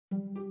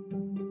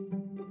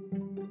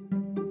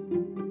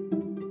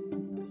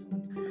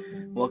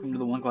welcome to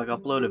the 1 o'clock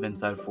upload of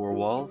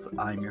Inside4Walls.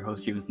 I'm your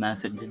host, James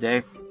Massett, and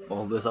today,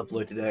 this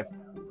upload today,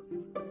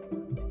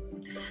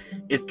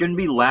 it's going to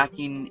be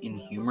lacking in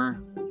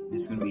humor.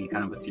 It's going to be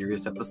kind of a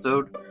serious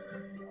episode,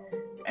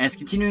 and it's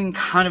continuing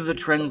kind of the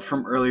trend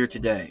from earlier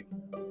today,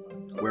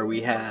 where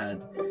we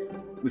found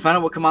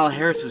out what Kamala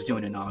Harris was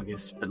doing in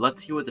August, but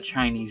let's see what the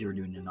Chinese are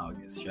doing in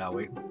August, shall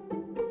we?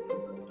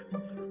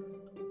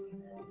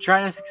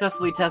 China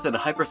successfully tested a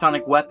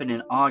hypersonic weapon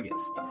in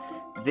August.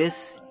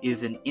 This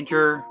is an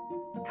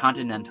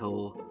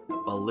intercontinental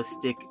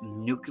ballistic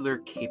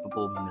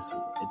nuclear-capable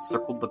missile. It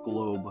circled the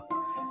globe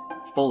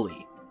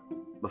fully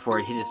before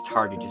it hit its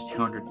target just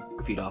 200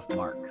 feet off the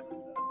mark.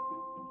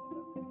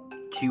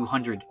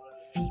 200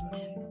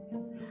 feet.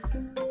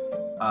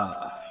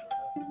 Now,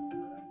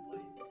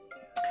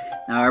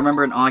 I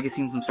remember in August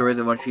seeing some stories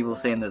of a bunch of people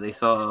saying that they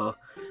saw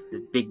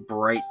this big,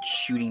 bright,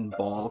 shooting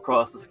ball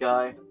across the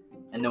sky,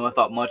 and no one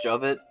thought much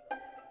of it.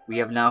 We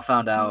have now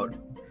found out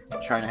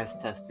China has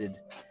tested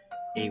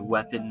a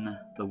weapon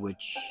the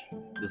which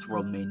this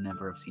world may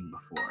never have seen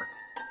before.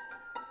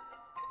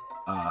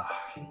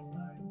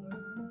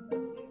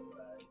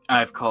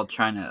 I've called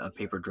China a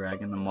paper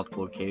dragon on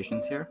multiple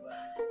occasions here,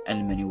 and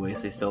in many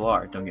ways they still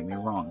are, don't get me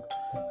wrong.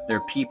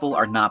 Their people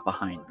are not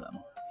behind them.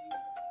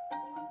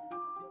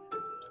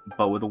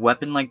 But with a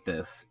weapon like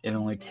this, it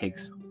only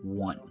takes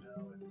one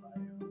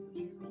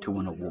to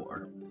win a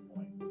war.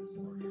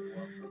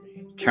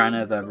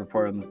 China, as I've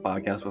reported on this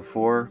podcast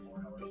before,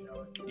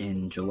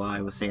 in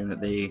July was saying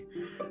that they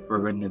were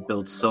going to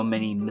build so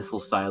many missile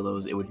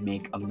silos it would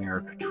make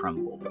America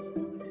tremble.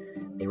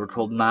 They were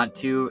told not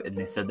to, and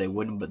they said they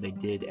wouldn't, but they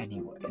did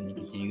anyway, and they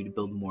continue to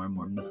build more and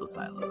more missile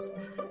silos.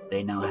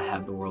 They now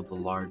have the world's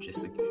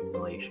largest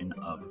accumulation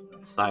of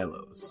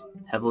silos,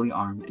 heavily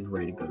armed and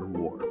ready to go to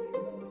war.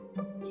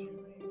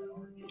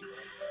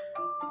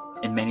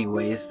 In many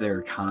ways, their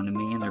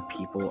economy and their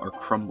people are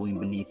crumbling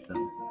beneath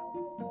them.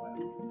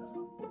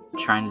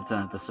 China doesn't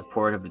have the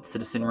support of its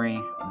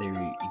citizenry,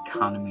 their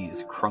economy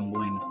is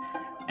crumbling,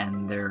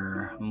 and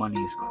their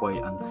money is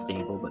quite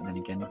unstable, but then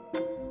again,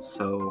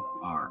 so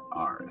are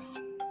ours.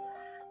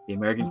 The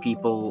American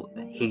people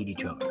hate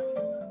each other.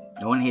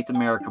 No one hates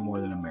America more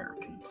than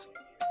Americans.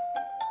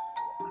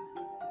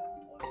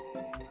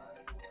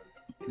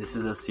 This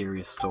is a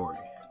serious story.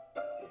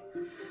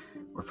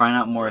 We're finding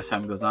out more as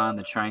time goes on.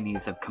 The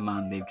Chinese have come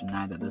out and they've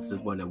denied that this is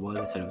what it was.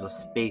 They said it was a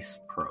space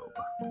probe.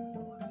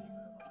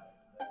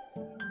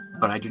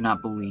 But I do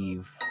not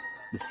believe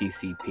the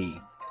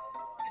CCP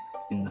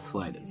in the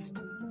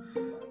slightest.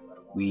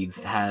 We've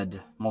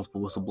had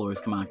multiple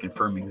whistleblowers come out and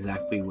confirm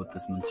exactly what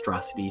this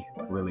monstrosity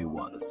really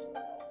was.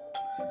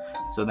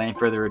 So without any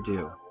further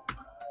ado,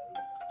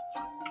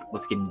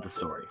 let's get into the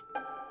story.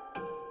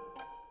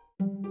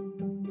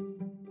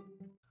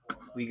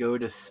 We go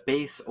to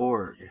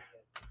space.org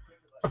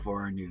for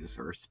our news,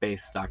 or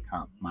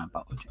space.com, my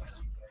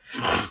apologies.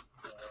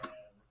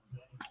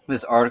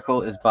 This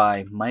article is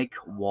by Mike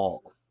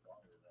Wall.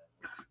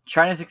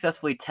 China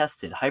successfully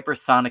tested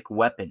hypersonic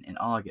weapon in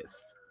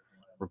August,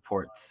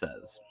 report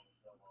says.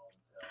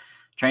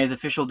 Chinese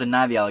officials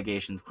deny the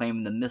allegations,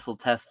 claiming the missile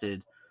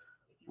tested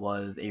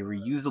was a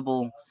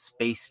reusable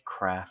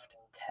spacecraft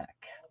tech.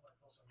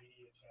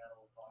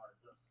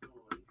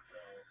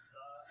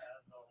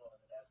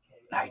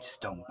 I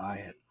just don't buy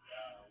it.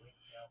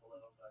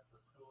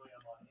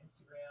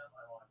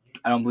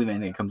 I don't believe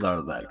anything comes out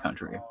of that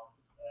country.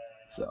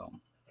 So,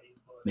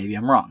 maybe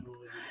I'm wrong.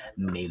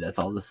 Maybe that's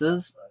all this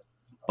is.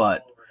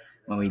 But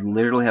when we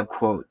literally have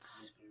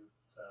quotes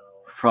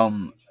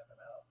from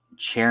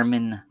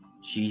Chairman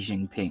Xi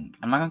Jinping,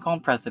 I'm not going to call him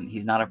president.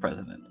 He's not a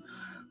president.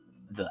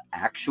 The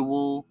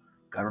actual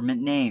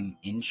government name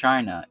in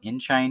China, in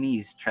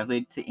Chinese,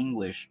 translated to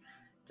English,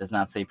 does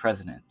not say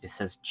president. It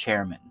says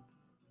chairman.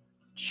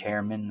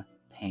 Chairman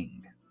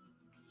Ping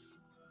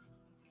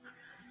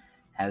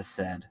has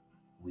said,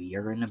 we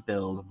are going to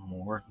build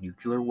more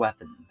nuclear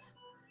weapons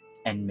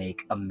and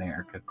make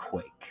America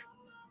quake.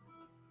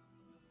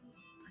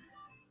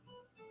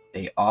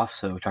 They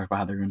also talk about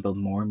how they're going to build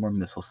more and more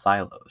missile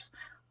silos.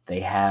 They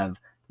have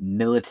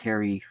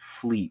military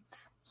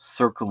fleets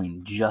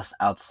circling just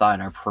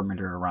outside our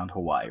perimeter around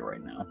Hawaii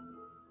right now.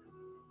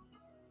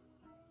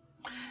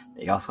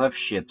 They also have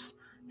ships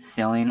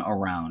sailing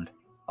around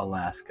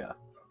Alaska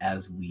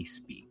as we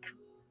speak.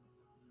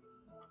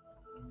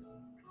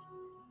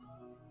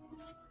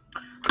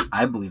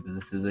 I believe that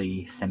this is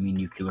a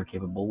semi-nuclear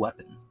capable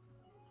weapon.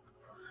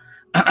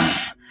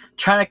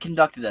 China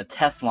conducted a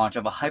test launch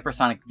of a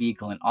hypersonic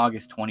vehicle in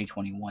August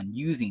 2021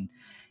 using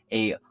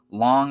a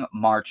Long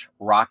March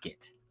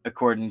rocket,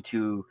 according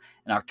to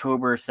an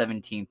October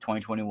 17,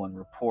 2021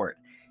 report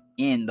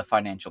in the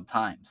Financial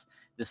Times.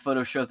 This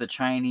photo shows the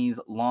Chinese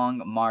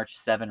Long March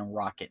 7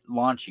 rocket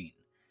launching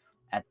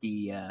at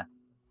the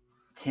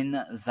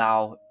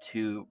Tinzhou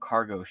 2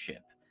 cargo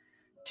ship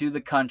to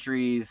the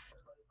country's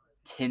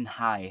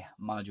Tinhai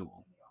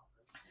module.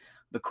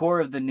 The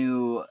core of the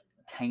new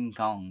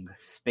Tiangong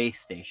space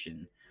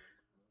station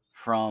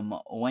from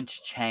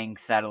Wenchang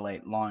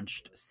Satellite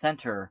Launched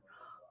Center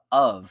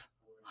of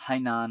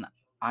Hainan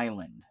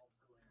Island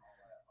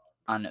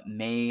on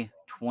May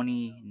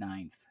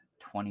 29th,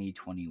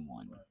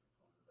 2021.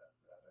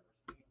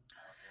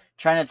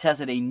 China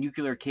tested a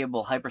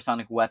nuclear-capable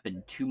hypersonic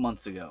weapon 2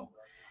 months ago,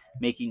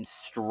 making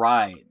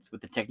strides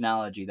with the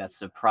technology that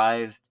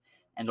surprised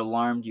and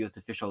alarmed U.S.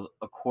 officials,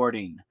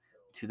 according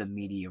to the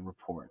media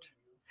report.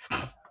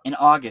 In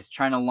August,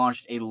 China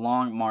launched a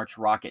Long March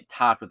rocket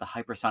topped with a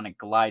hypersonic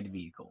glide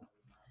vehicle,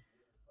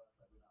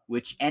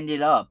 which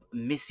ended up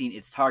missing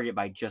its target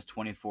by just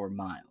 24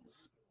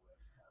 miles,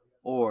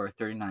 or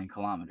 39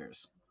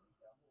 kilometers.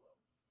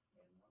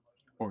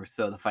 Or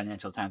so the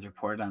Financial Times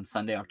reported on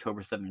Sunday,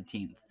 October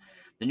 17th.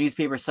 The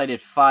newspaper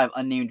cited 5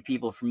 unnamed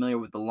people familiar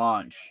with the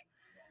launch,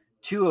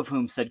 2 of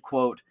whom said,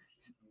 quote,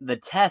 "The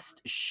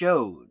test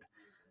showed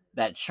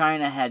that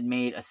China had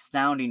made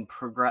astounding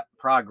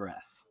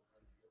progress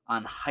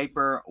on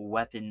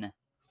hypersonic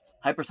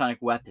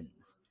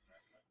weapons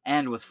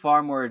and was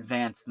far more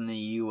advanced than the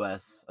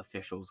U.S.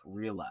 officials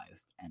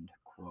realized," end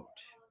quote.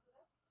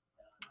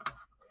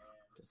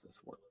 Does this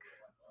work?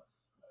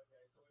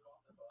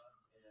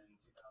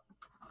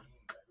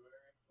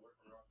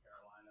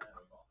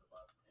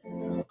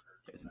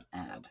 There's an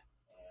ad.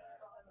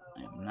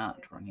 I am not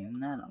running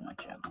that on my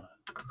channel.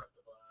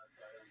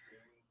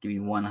 Give me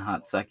one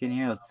hot second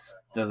here.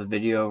 There's a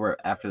video over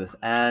after this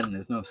ad, and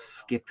there's no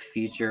skip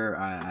feature.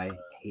 I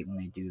hate when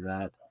they do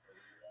that.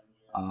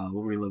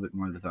 We'll read a little bit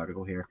more of this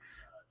article here.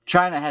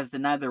 China has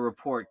denied the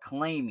report,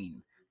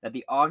 claiming that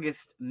the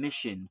August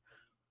mission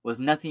was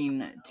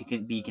nothing to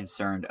be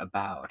concerned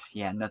about.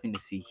 Yeah, nothing to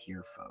see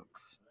here,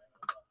 folks.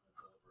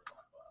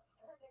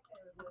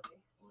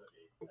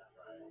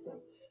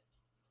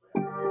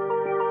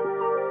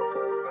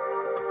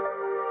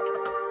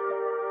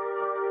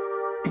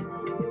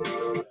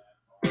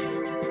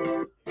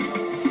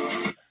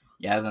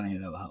 Yeah, there's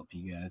nothing that will help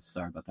you guys.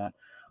 Sorry about that.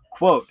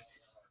 Quote,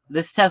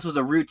 "This test was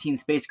a routine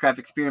spacecraft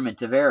experiment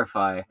to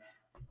verify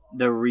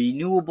the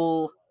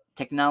renewable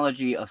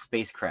technology of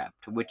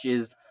spacecraft, which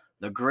is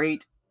of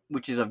great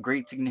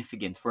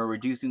significance for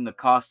reducing the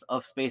cost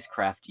of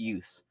spacecraft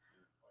use,"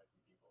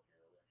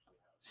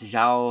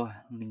 Zhao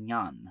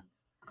Liyan,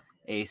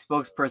 a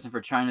spokesperson for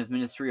China's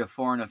Ministry of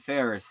Foreign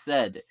Affairs,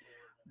 said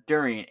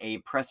during a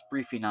press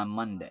briefing on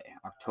Monday,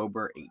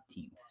 October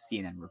 18th.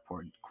 CNN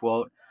reported,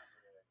 quote,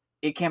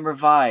 "It can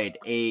provide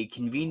a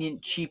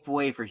convenient, cheap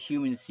way for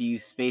humans to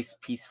use space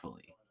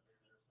peacefully,"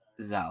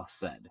 Zhao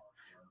said.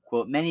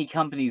 Quote, "Many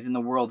companies in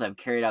the world have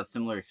carried out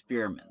similar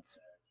experiments.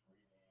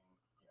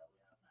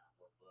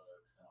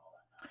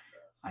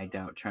 I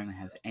doubt China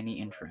has any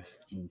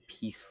interest in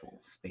peaceful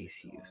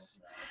space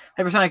use.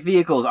 Hypersonic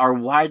vehicles are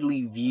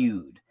widely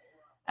viewed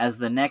as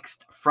the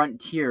next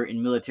frontier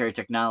in military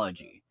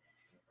technology."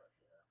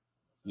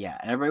 Yeah,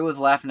 and everybody was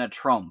laughing at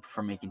Trump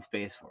for making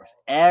Space Force.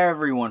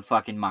 Everyone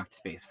fucking mocked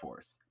Space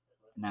Force.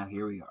 Now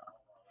here we are.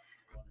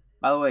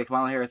 By the way,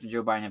 Kamala Harris and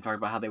Joe Biden have talked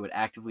about how they would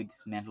actively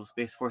dismantle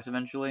Space Force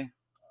eventually.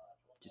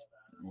 Just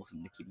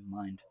something to keep in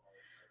mind.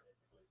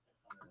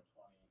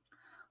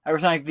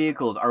 Hypersonic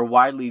vehicles are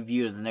widely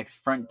viewed as the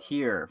next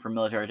frontier for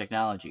military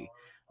technology.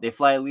 They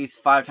fly at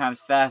least 5 times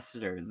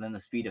faster than the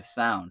speed of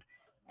sound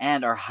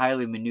and are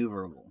highly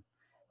maneuverable,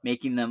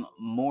 making them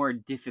more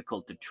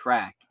difficult to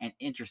track and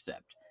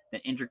intercept than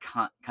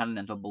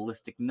intercontinental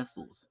ballistic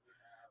missiles,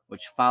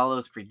 which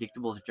follows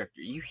predictable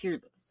trajectory. You hear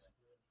this?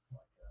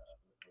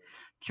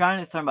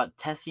 China is talking about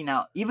testing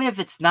out, even if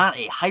it's not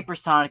a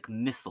hypersonic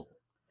missile,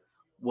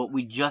 what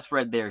we just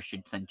read there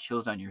should send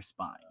chills down your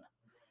spine.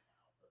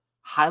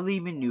 Highly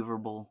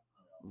maneuverable,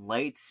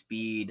 light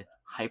speed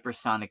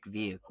hypersonic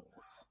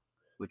vehicles,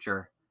 which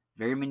are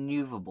very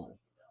maneuverable,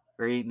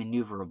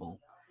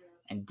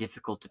 and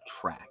difficult to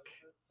track.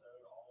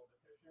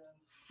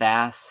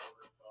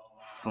 Fast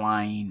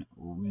flying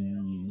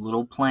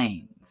little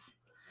planes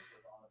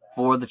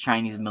for the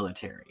Chinese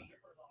military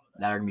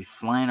that are going to be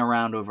flying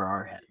around over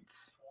our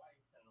heads.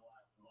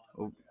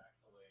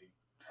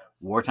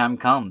 Wartime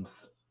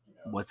comes.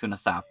 What's going to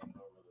stop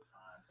them?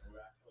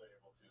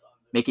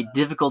 Make it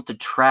difficult to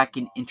track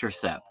and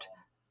intercept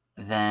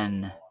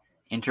than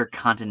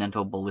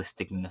intercontinental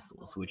ballistic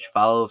missiles, which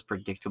follows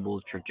predictable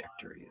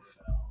trajectories.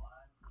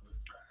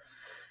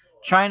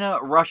 China,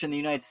 Russia, and the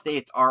United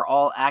States are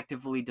all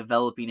actively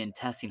developing and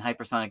testing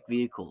hypersonic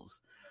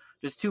vehicles.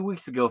 Just 2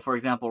 weeks ago, for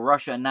example,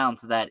 Russia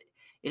announced that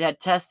it had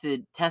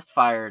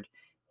test-fired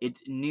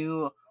its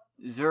new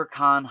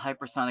Zircon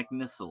hypersonic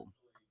missile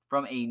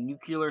from a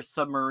nuclear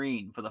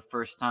submarine for the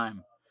first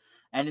time.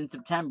 And in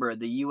September,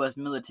 the U.S.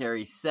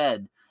 military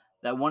said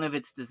that one of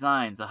its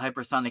designs, a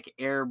hypersonic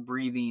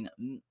air-breathing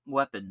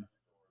weapon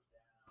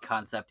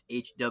concept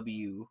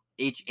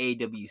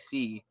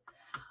HAWC,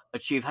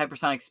 achieved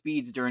hypersonic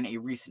speeds during a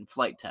recent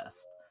flight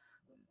test.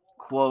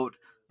 Quote,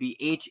 "The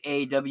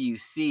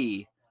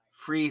HAWC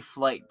free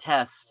flight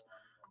test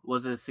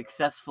was a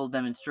successful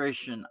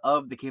demonstration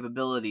of the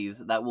capabilities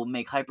that will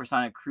make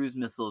hypersonic cruise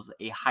missiles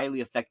a highly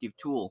effective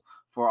tool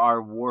for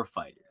our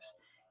warfighters,"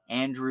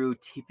 Andrew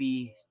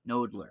Tippy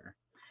Nodler,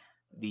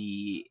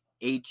 the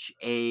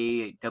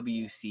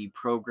HAWC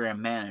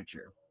program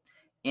manager,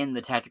 in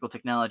the Tactical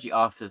Technology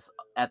Office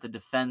at the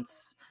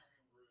Defense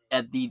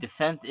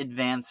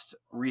Advanced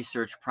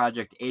Research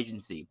Project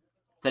Agency,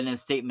 said in a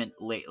statement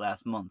late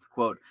last month,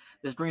 quote,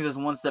 "This brings us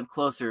one step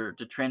closer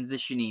to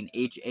transitioning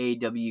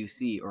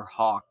HAWC, or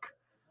HAWK,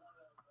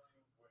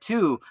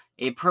 to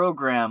a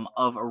program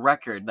of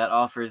record that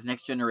offers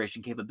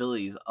next-generation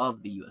capabilities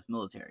of the U.S.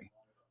 military.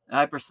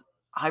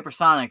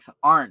 Hypersonics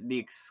aren't the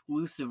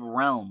exclusive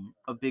realm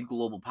of big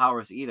global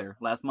powers either.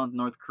 Last month,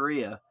 North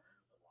Korea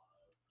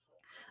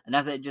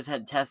announced that it just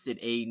had tested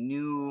a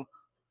new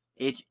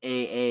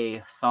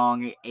HAA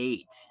Song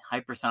 8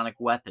 hypersonic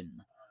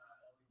weapon.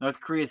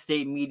 North Korea's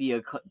state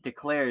media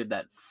declared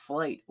that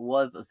flight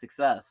was a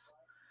success,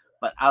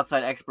 but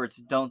outside experts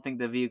don't think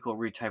the vehicle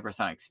reached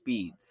hypersonic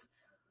speeds.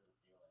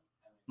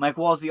 Mike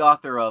Wall is the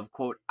author of,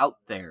 quote, Out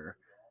There,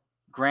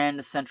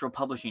 Grand Central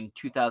Publishing,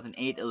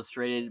 2008,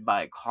 illustrated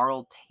by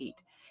Carl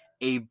Tate.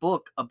 A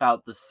book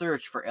about the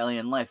search for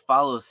alien life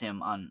follows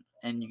him on,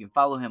 and you can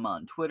follow him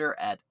on Twitter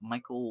at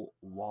Michael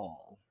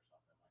Wall.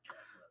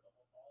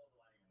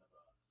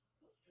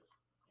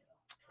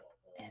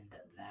 And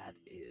that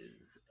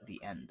is the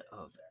end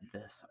of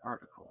this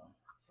article.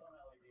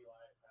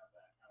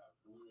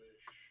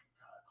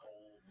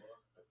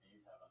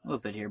 A little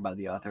bit here about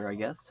the author, I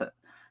guess.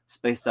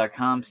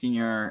 Space.com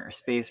senior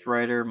space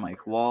writer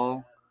Mike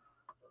Wall.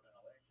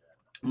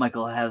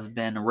 Michael has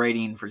been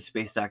writing for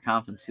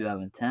Space.com since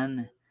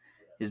 2010.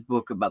 His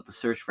book about the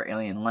search for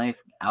alien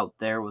life, Out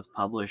There, was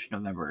published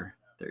November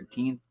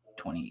 13th,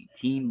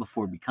 2018,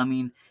 before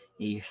becoming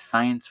a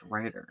science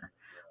writer.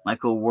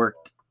 Michael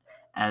worked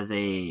as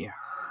a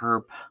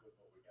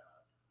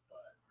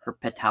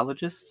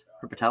herpetologist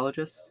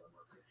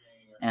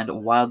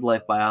and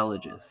wildlife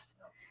biologist.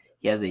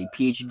 He has a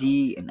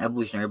PhD in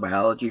evolutionary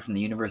biology from the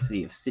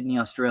University of Sydney,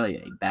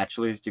 Australia, a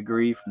bachelor's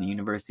degree from the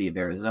University of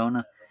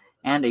Arizona,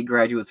 and a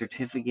graduate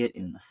certificate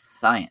in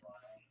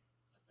science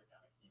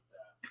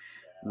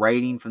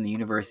writing from the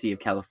University of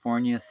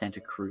California,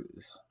 Santa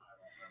Cruz.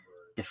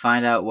 To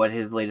find out what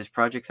his latest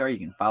projects are, you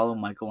can follow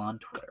Michael on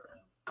Twitter.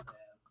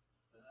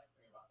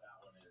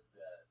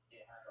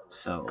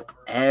 So,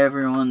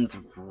 everyone's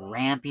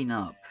ramping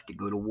up to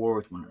go to war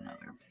with one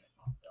another.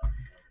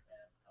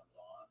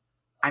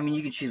 I mean,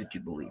 you can choose what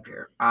you believe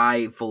here.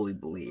 I fully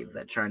believe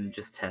that China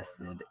just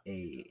tested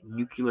a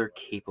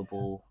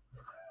nuclear-capable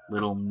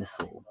little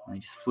missile, and they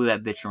just flew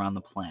that bitch around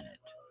the planet.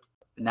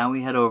 But now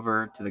we head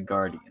over to The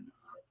Guardian.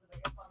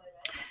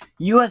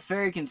 U.S.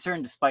 very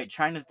concerned despite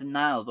China's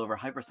denials over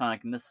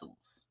hypersonic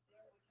missiles.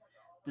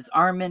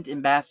 Disarmament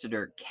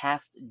ambassador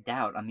cast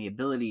doubt on the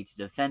ability to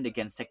defend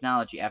against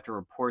technology after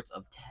reports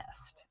of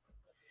test.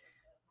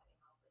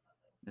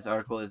 This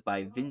article is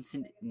by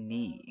Vincent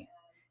Nee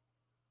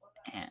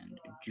and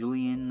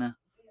Julian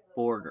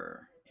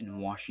Borger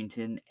in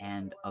Washington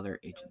and other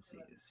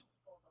agencies.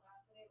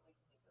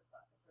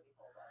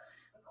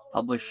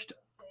 Published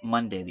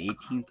Monday, the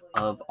 18th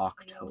of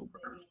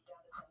October.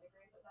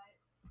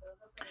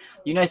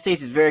 The United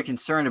States is very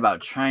concerned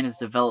about China's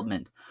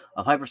development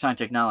of hypersonic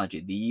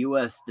technology. The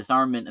U.S.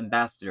 Disarmament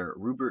Ambassador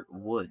Robert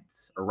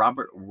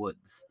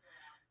Woods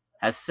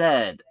has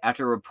said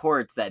after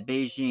reports that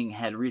Beijing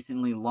had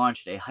recently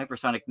launched a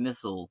hypersonic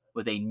missile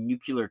with a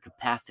nuclear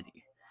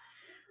capacity.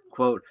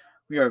 Quote,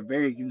 "We are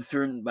very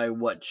concerned by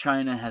what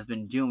China has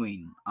been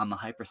doing on the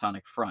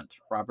hypersonic front,"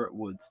 Robert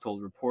Woods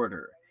told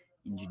reporter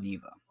in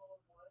Geneva.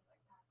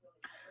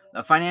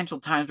 The Financial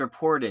Times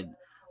reported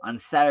on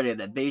Saturday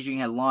that Beijing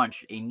had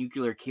launched a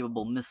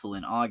nuclear-capable missile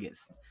in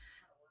August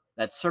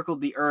that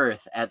circled the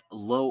Earth at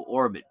low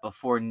orbit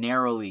before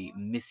narrowly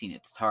missing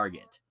its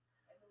target.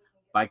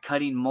 By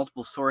cutting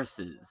multiple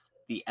sources,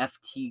 the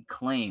FT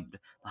claimed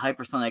the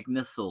hypersonic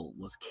missile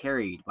was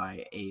carried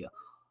by a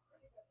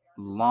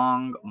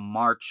Long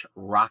March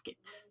rocket,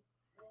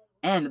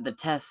 and the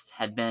test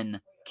had been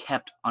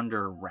kept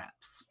under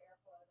wraps.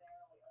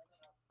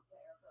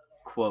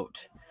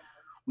 Quote,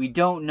 "We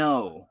don't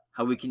know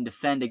how we can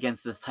defend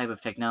against this type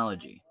of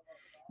technology.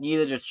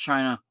 Neither does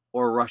China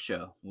or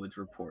Russia," Woods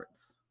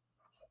reports.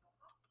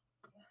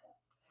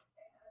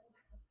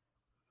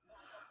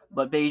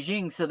 But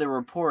Beijing said the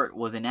report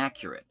was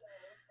inaccurate,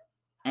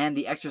 and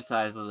the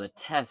exercise was a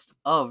test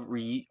of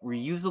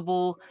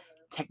reusable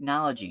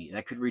technology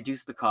that could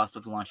reduce the cost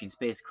of launching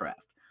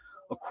spacecraft.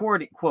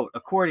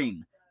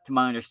 According to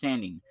my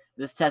understanding,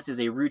 this test is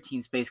a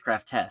routine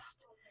spacecraft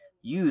test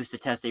used to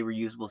test a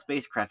reusable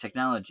spacecraft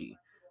technology,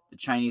 the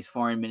Chinese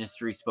Foreign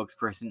Ministry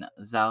spokesperson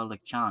Zhao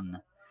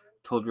Liqian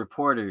told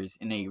reporters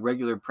in a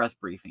regular press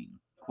briefing.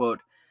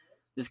 Quote,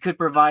 "This could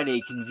provide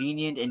a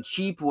convenient and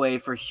cheap way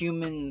for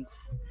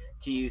humans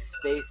to use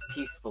space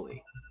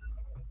peacefully."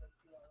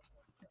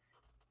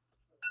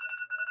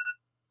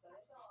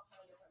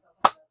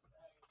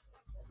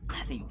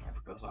 I think it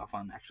never goes off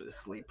on actually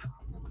asleep.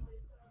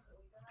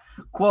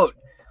 Quote,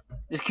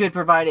 "This could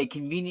provide a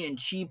convenient and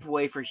cheap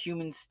way for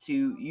humans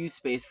to use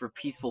space for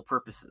peaceful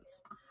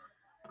purposes."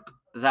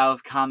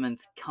 Zhao's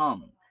comments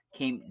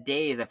came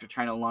days after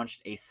China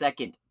launched a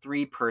second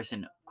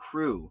 3-person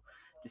crew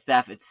to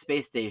staff its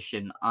space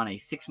station on a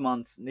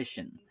 6-month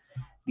mission.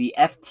 The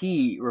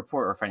FT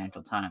report, or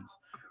Financial Times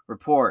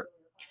report,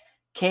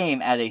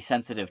 came at a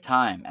sensitive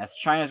time as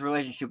China's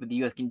relationship with the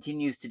U.S.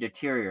 continues to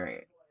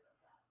deteriorate,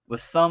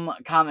 with some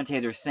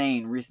commentators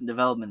saying recent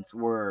developments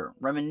were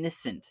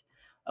reminiscent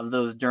of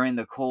those during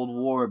the Cold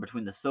War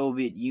between the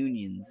Soviet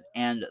Union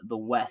and the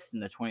West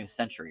in the 20th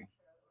century.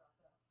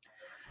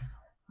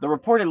 The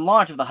reported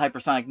launch of the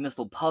hypersonic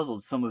missile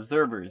puzzled some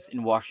observers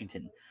in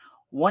Washington.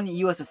 One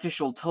U.S.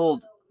 official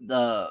told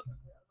the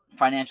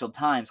Financial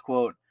Times,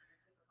 quote,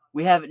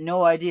 "We have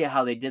no idea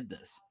how they did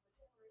this."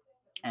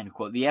 End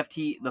quote. The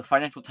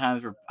Financial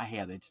Times,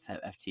 they just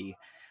have FT.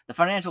 The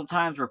Financial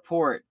Times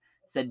report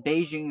said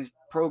Beijing's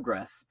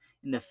progress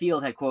in the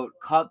field had, quote,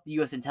 caught the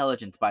U.S.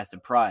 intelligence by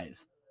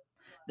surprise.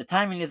 The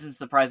timing isn't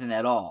surprising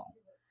at all,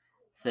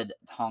 said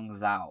Tong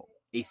Zhao,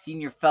 a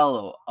senior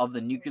fellow of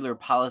the Nuclear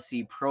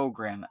Policy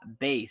Program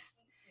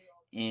based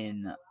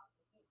in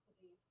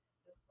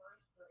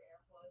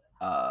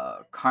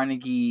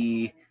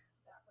Carnegie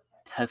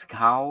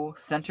Teskau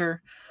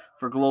Center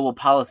for Global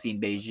Policy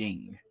in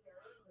Beijing.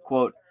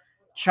 Quote,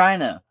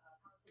 China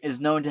is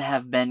known to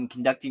have been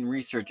conducting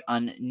research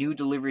on new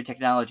delivery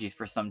technologies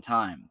for some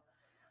time.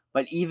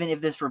 But even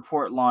if this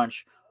report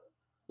launch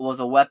was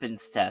a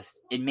weapons test,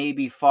 it may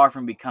be far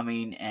from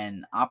becoming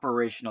an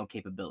operational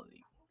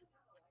capability.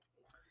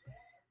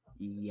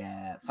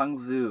 Yeah, Sun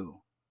Tzu,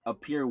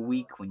 appear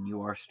weak when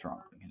you are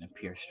strong, and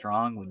appear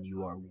strong when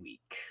you are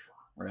weak,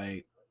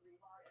 right?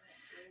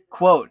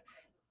 Quote,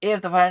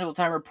 if the Financial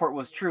Times report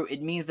was true,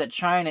 it means that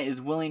China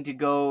is willing to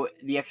go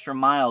the extra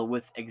mile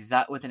with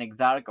an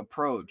exotic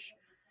approach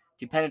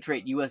to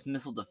penetrate U.S.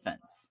 missile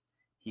defense,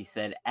 he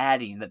said,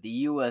 adding that the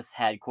U.S.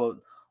 had,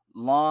 quote,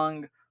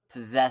 long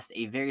possessed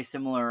a very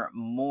similar,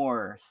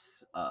 more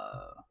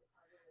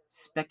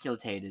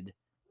speculated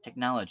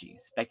technology.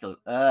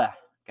 God,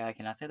 I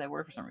cannot say that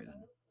word for some reason.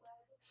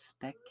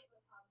 Speculative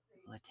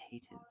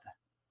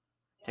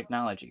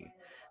technology,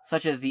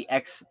 such as the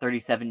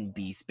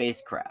X-37B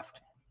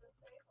spacecraft.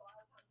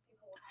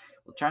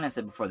 Well, China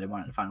said before they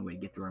wanted to find a way to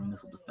get through our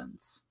missile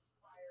defense.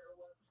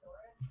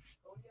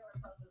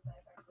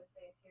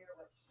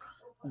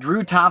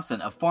 Drew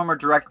Thompson, a former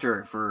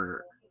director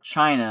for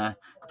China,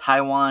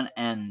 Taiwan,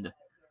 and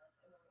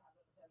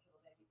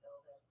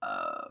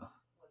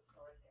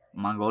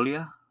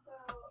Mongolia,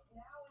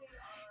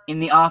 in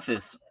the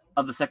office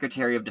of the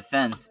Secretary of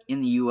Defense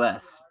in the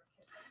U.S.,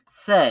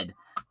 said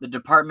the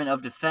Department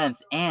of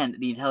Defense and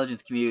the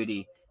intelligence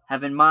community have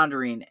been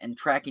monitoring and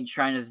tracking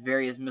China's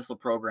various missile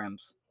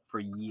programs for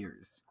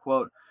years.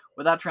 Quote,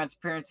 without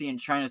transparency in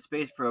China's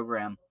space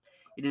program,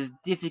 it is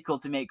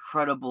difficult to make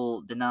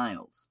credible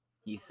denials,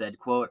 he said.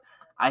 Quote,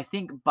 I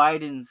think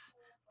Biden's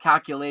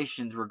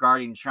calculations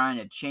regarding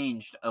China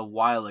changed a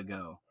while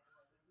ago.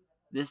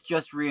 This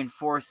just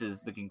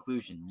reinforces the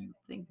conclusion. You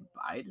think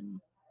Biden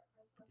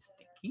is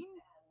thinking?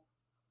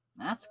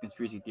 That's a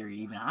conspiracy theory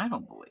even I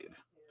don't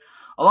believe.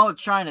 Along with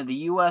China, the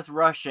U.S.,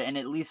 Russia, and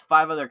at least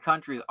 5 other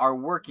countries are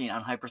working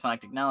on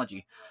hypersonic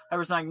technology.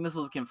 Hypersonic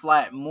missiles can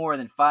fly at more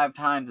than 5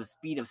 times the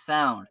speed of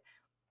sound,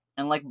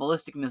 and like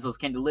ballistic missiles,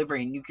 can deliver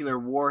a nuclear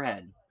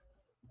warhead.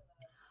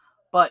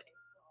 But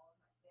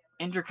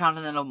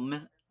intercontinental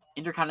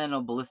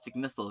ballistic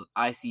missiles,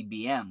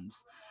 ICBMs,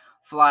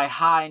 fly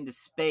high into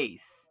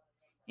space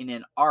in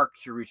an arc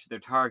to reach their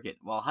target,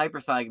 while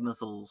hypersonic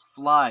missiles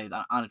fly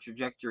on a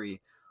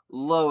trajectory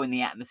low in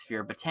the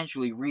atmosphere,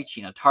 potentially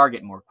reaching a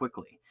target more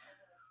quickly.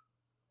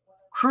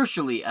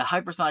 Crucially, a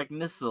hypersonic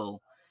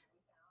missile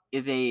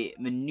is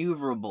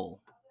maneuverable,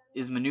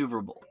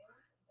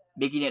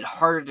 making it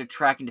harder to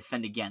track and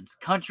defend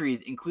against.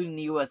 Countries, including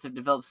the U.S., have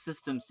developed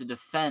systems to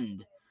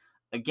defend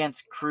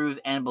against cruise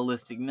and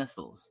ballistic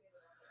missiles,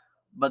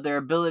 but their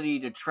ability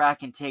to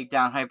track and take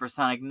down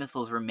hypersonic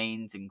missiles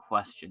remains in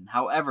question.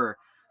 However,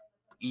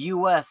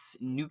 U.S.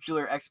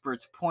 nuclear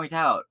experts point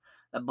out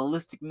that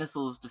ballistic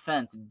missiles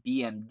defense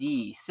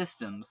 (BMD)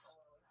 systems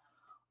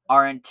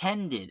are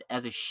intended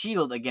as a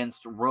shield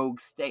against rogue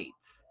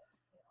states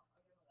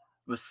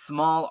with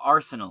small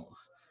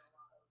arsenals.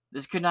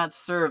 This could not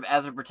serve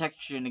as a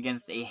protection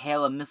against a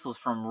hail of missiles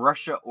from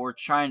Russia or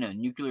China.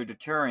 Nuclear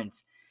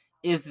deterrence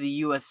is the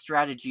U.S.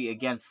 strategy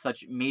against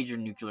such major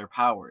nuclear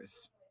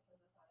powers.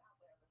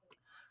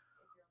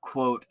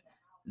 Quote,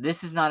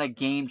 this is not a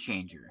game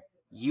changer.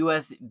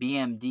 U.S.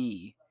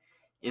 BMD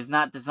is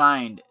not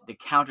designed to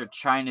counter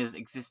China's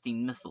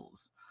existing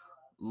missiles.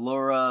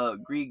 Laura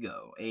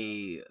Grigo,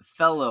 a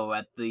fellow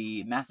at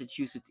the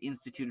Massachusetts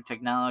Institute of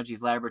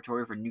Technology's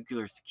Laboratory for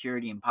Nuclear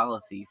Security and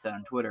Policy, said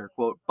on Twitter,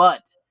 quote,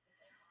 but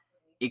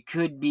it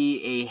could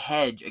be a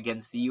hedge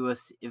against the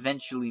U.S.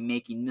 eventually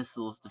making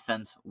missiles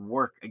defense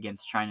work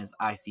against China's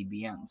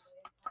ICBMs.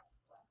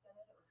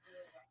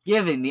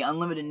 Given the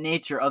unlimited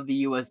nature of the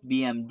U.S.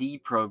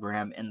 BMD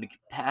program and the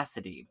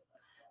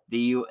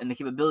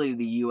capability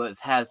the U.S.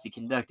 has to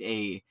conduct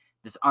a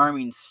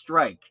disarming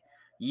strike,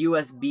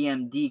 U.S.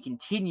 BMD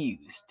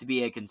continues to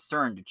be a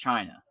concern to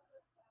China.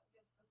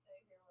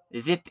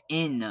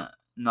 Vip-In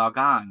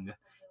Nagang,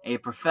 a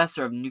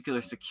professor of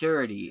nuclear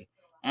security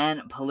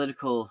and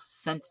political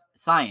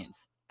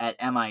science at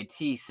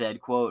MIT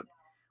said, quote,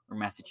 or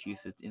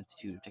Massachusetts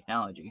Institute of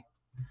Technology,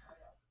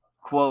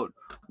 quote,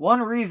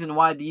 one reason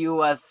why the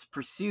U.S.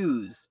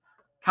 pursues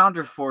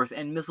counterforce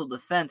and missile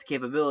defense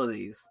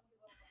capabilities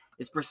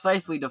is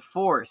precisely to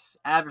force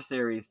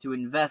adversaries to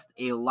invest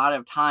a lot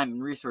of time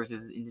and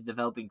resources into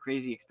developing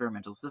crazy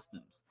experimental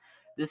systems.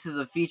 This is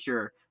a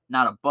feature,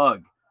 not a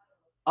bug,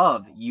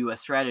 of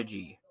U.S.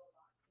 strategy,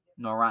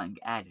 Norang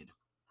added.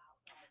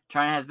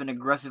 China has been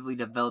aggressively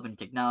developing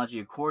technology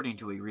according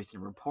to a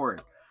recent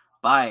report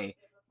by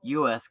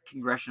U.S.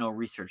 Congressional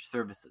Research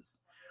Services,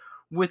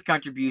 with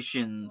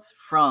contributions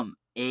from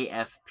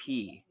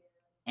AFP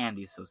and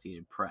the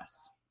Associated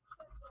Press.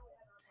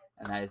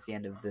 And that is the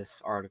end of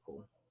this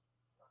article.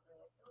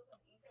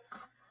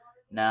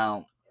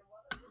 Now,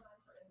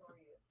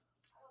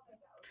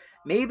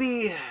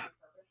 maybe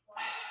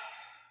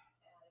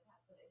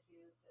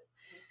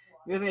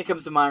the only thing that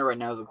comes to mind right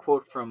now is a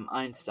quote from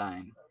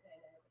Einstein.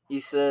 He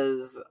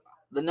says,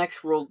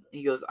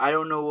 he goes, I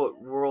don't know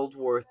what World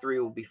War III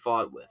will be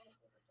fought with,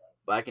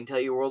 but I can tell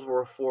you World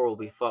War IV will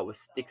be fought with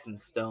sticks and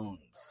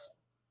stones.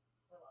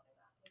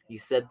 He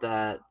said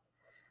that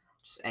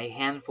just a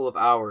handful of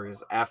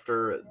hours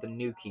after the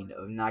nuking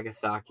of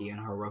Nagasaki and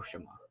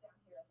Hiroshima.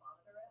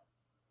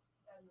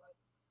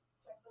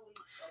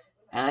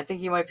 And I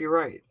think he might be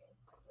right.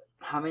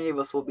 How many of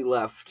us will be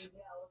left?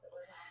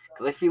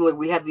 Because I feel like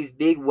we have these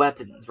big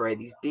weapons, right?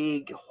 These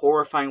big,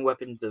 horrifying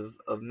weapons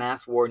of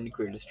mass war and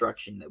nuclear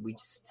destruction that we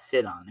just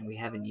sit on and we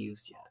haven't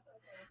used yet.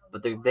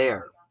 But they're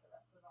there.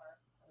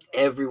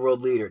 Every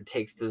world leader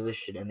takes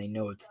position and they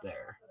know it's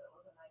there.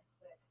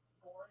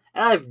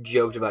 And I've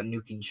joked about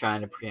nuking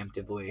China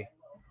preemptively.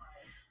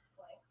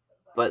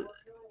 But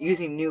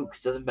using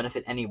nukes doesn't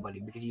benefit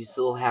anybody because you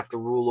still have to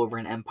rule over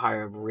an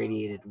empire of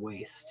radiated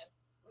waste.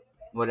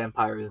 What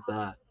empire is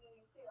that?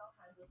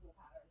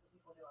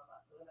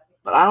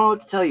 But I don't know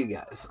what to tell you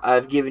guys.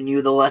 I've given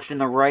you the left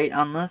and the right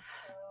on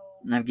this,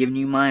 and I've given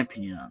you my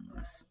opinion on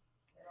this.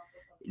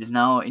 It is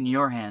now in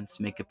your hands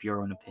to make up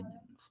your own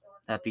opinions.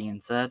 That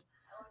being said,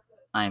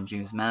 I am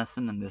James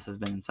Madison, and this has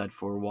been Inside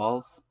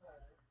 4Walls.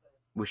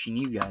 Wishing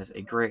you guys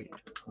a great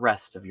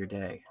rest of your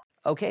day.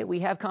 Okay, we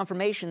have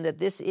confirmation that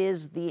this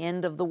is the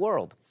end of the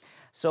world.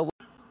 So